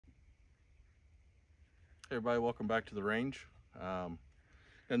Hey everybody, welcome back to the range.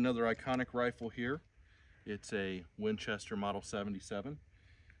 Another iconic rifle here. It's a Winchester Model 77.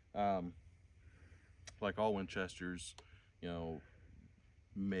 Like all Winchesters, you know,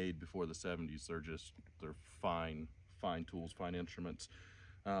 made before the 70s, they're fine tools, fine instruments.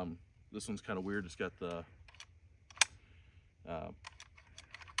 This one's kind of weird. It's got the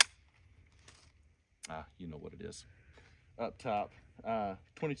you know what it is up top.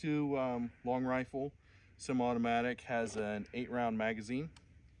 22 long rifle, semi-automatic, has an 8-round magazine.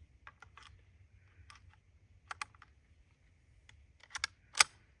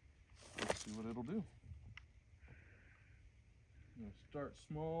 Let's see what it'll do. I'm gonna start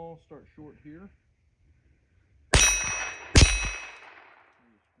small, start short here.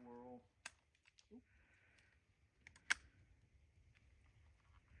 Squirrel. Oop.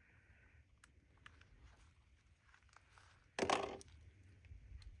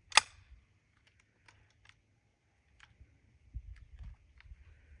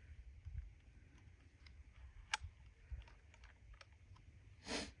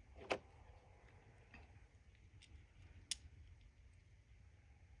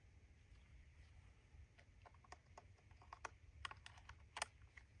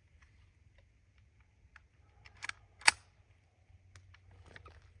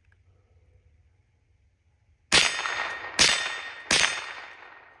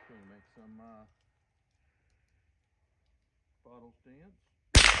 Make some bottle stands.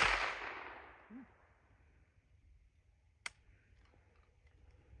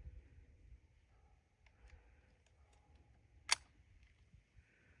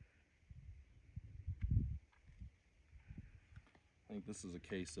 I think this is a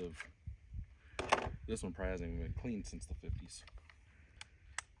case of, this one probably hasn't even been cleaned since the 50s.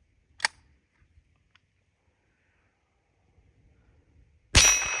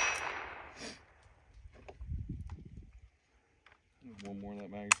 One more in that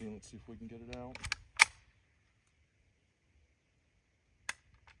magazine. Let's see if we can get it out.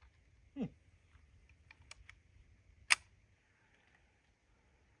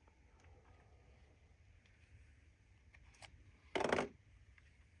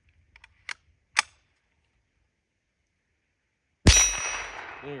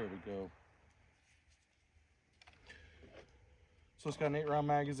 There we go. So it's got an 8-round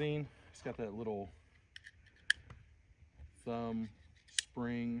magazine. It's got that little thumb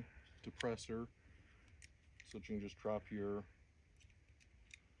spring depressor, so you can just drop your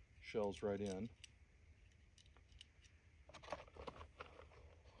shells right in.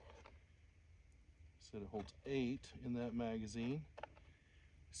 So it holds 8 in that magazine.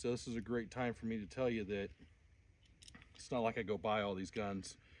 So this is a great time for me to tell you that it's not like I go buy all these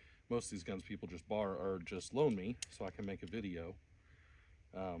guns. Most of these guns people just borrow or just loan me so I can make a video.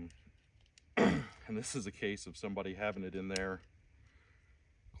 And this is a case of somebody having it in their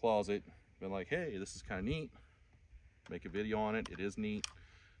closet, been like, hey, this is kind of neat, make a video on it. It is neat,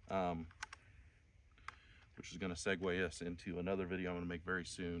 which is going to segue us into another video I'm going to make very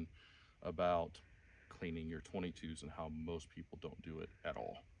soon about cleaning your 22s and how most people don't do it at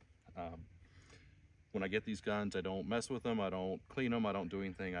all. When I get these guns, I don't mess with them, I don't clean them, I don't do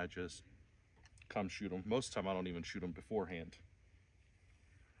anything, I just come shoot them. Most of the time I don't even shoot them beforehand.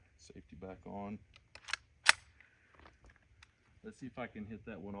 Safety back on. Let's see if I can hit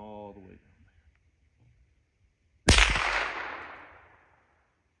that one all the way down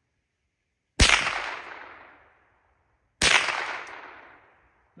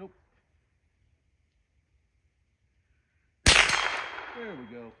there. Nope. There we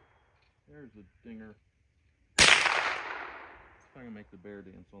go. There's a dinger. Let's see if I can make the bear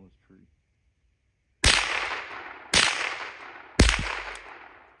dance on this tree.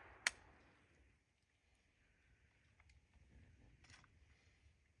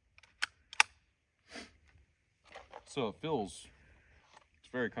 So it's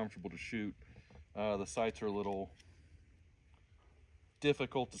very comfortable to shoot. The sights are a little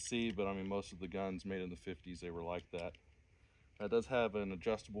difficult to see, but I mean, most of the guns made in the 50s, they were like that. It does have an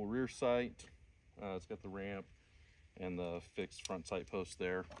adjustable rear sight. It's got the ramp and the fixed front sight post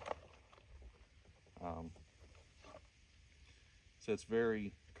there. So it's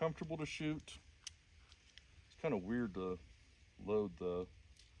very comfortable to shoot. It's kind of weird to load the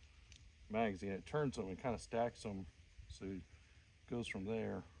magazine. It turns them and kind of stacks them, so it goes from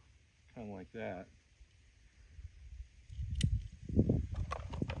there, kind of like that.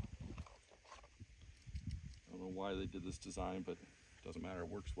 I don't know why they did this design, but it doesn't matter, it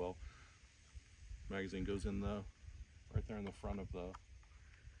works well. Magazine goes in right there in the front of the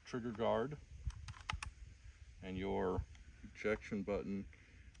trigger guard, and your ejection button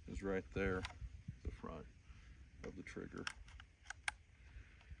is right there at the front. of the trigger.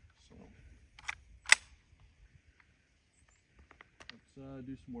 So let's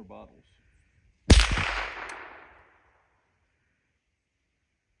do some more bottles.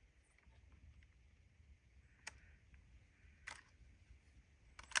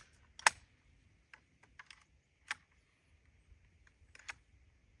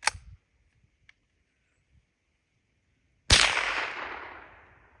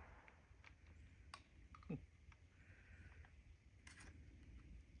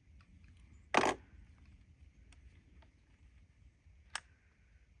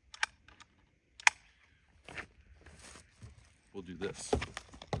 We'll do this.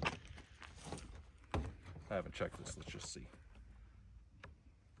 I haven't checked this, let's just see.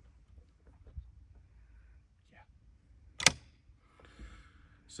 Yeah.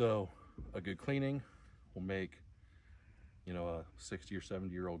 So a good cleaning will make, you know, a 60 or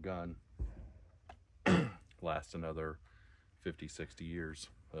 70-year-old gun last another 50, 60 years.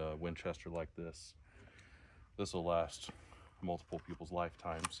 Winchester like this will last multiple people's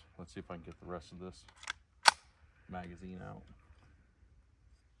lifetimes. Let's see if I can get the rest of this magazine out.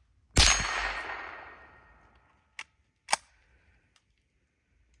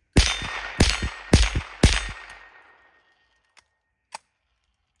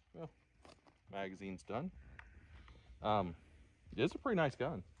 Well, magazine's done. It is a pretty nice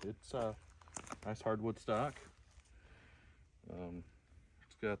gun. It's nice hardwood stock.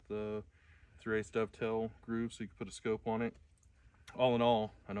 It's got the 3/8 dovetail groove so you can put a scope on it. All in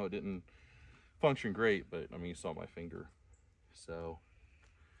all, I know it didn't function great, but I mean, you saw my finger. So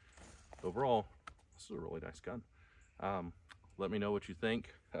overall, this is a really nice gun. Let me know what you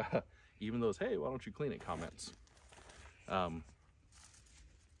think. Even those, hey, why don't you clean it comments.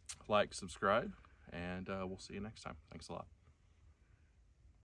 Like, subscribe, and we'll see you next time. Thanks a lot.